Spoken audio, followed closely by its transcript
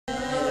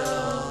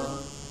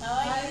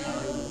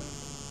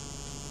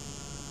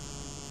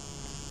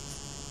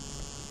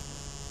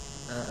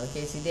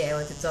Okay, today I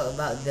want to talk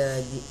about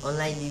the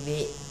online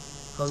debate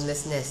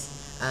homelessness.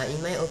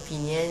 In my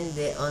opinion,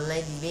 the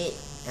online debate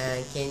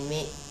can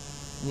make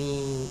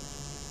me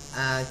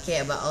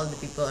care about all the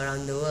people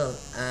around the world.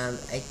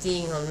 I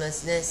think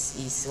homelessness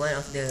is one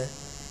of the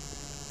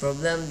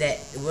problem that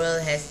the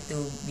world has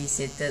to be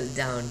settled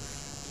down.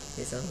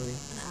 That's all for me.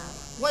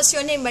 What's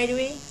your name, by the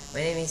way?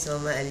 My name is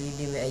Smka Al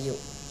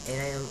Irshad, and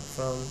I am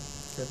from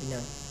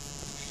Filipino.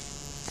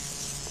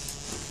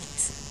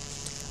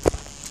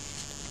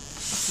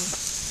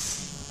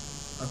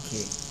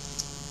 Okay,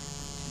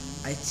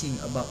 I think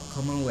about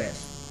Commonwealth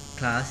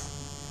class.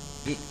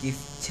 It gives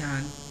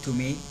chance to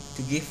me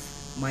to give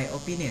my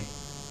opinion.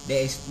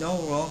 There is no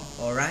wrong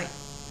or right,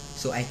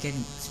 so I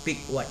can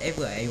speak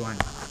whatever I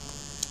want.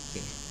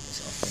 Okay,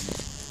 that's all for me.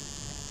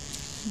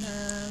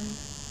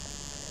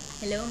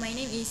 Hello, my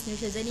name is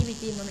Nurshazani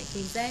binti Muhammad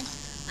Krizan.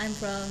 I'm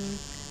from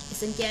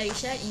Smka Al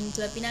Irshad in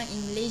Pulau Pinang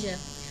in Malaysia.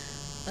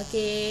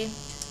 Okay,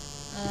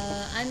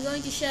 I'm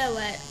going to share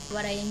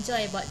what I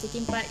enjoy about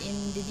taking part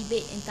in the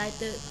debate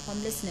entitled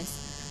homelessness.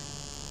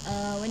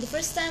 When the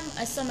first time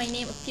I saw my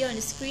name appear on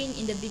the screen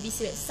in the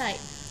BBC website,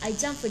 I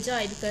jumped for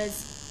joy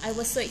because I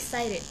was so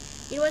excited.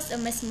 It was a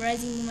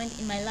mesmerizing moment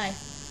in my life.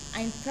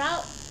 I'm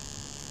proud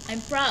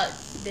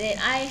that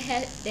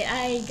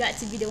I got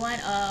to be the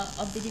one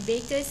of the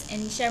debaters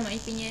and share my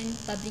opinion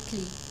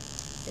publicly.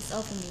 That's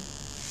all for me.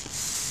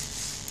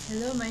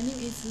 Hello, my name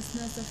is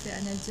Husna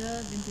Safia Anaja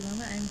binti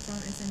Muhammad. I'm from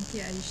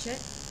Smka Al Irshad.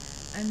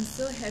 I'm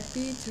so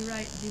happy to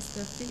write this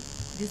topic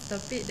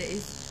that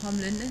is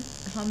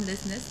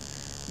homelessness,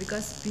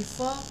 because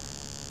before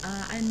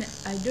I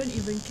don't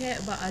even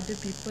care about other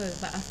people,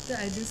 but after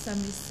I do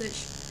some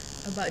research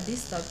about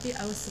this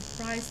topic, I was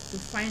surprised to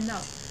find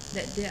out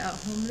that there are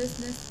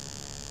homelessness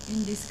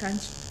in this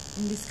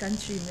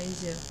country,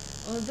 Malaysia.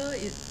 Although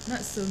it's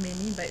not so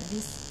many, but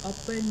this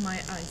opened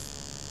my eyes.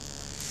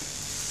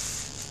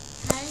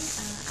 Hi,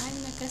 I'm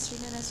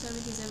Nakasrina Naswa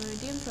binti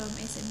Zabaruddin from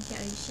Smka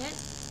Al Irshad,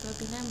 Pulau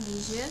Pinang,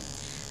 Malaysia.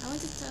 I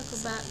want to talk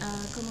about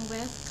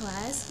Commonwealth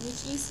class, which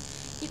is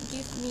it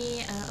gives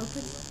me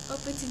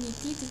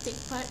opportunity to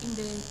take part in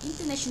the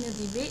international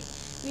debate,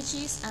 which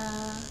is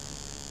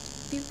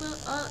people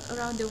all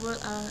around the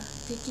world are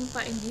taking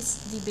part in this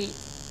debate.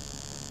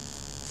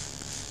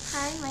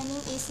 Hi, my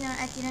name is Nur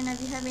Atina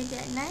Nabiha binti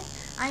Adnan.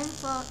 I'm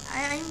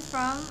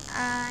from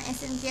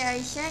Smka Al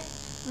Irshad,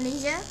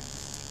 Malaysia.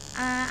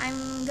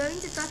 I'm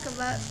going to talk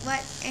about what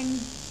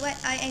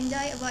I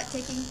enjoy about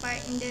taking part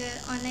in the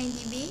online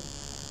debate.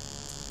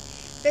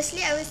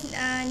 Firstly, I was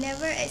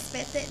never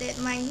expected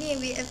that my name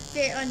will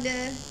appear on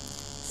the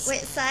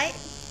website.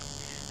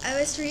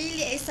 I was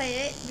really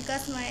excited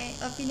because my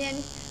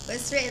opinion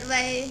was read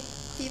by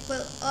people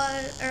all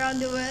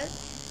around the world,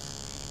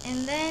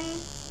 and then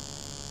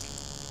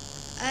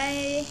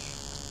I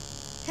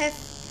have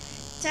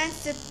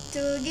chance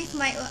to give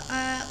my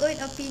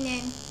own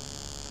opinion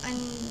on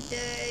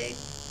the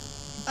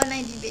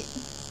online debate.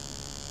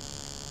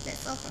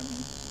 That's all from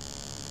me.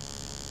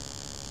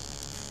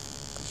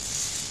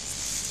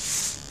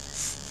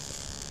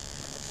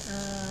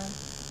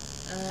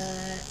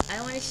 I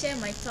want to share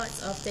my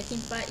thoughts of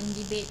taking part in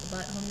debate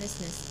about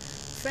homelessness.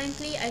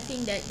 Frankly, I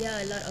think that there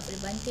are a lot of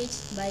advantage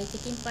by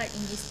taking part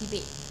in this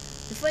debate.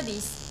 Before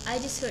this, I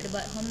just heard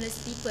about homeless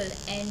people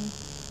and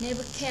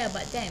never care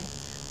about them.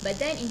 But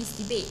then in this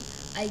debate,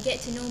 I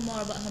get to know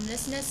more about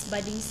homelessness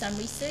by doing some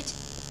research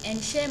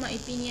and share my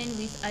opinion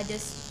with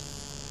others,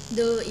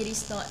 though it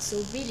is not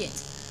so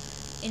brilliant.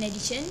 In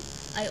addition,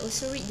 I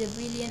also read the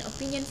brilliant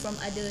opinion from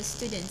other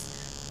students.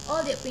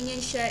 All the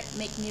opinions shared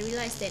make me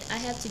realize that I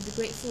have to be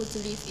grateful to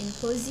live in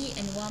cozy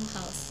and warm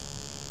house.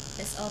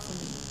 That's all for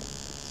me.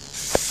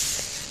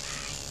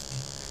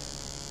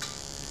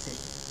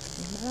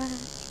 Bye.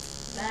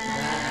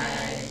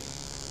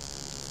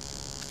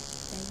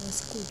 That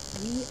was cool.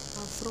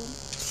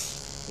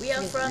 We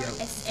are from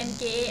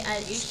Smka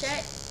Al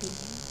Irshad,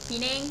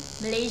 Penang,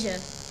 Malaysia.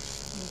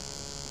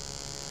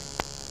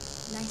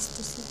 Nice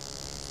to see.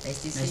 Nice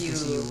to Nice see to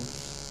see you.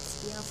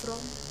 We are from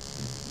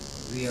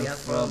We are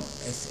from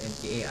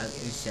Smka Al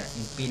Irshad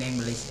in Penang,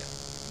 Malaysia.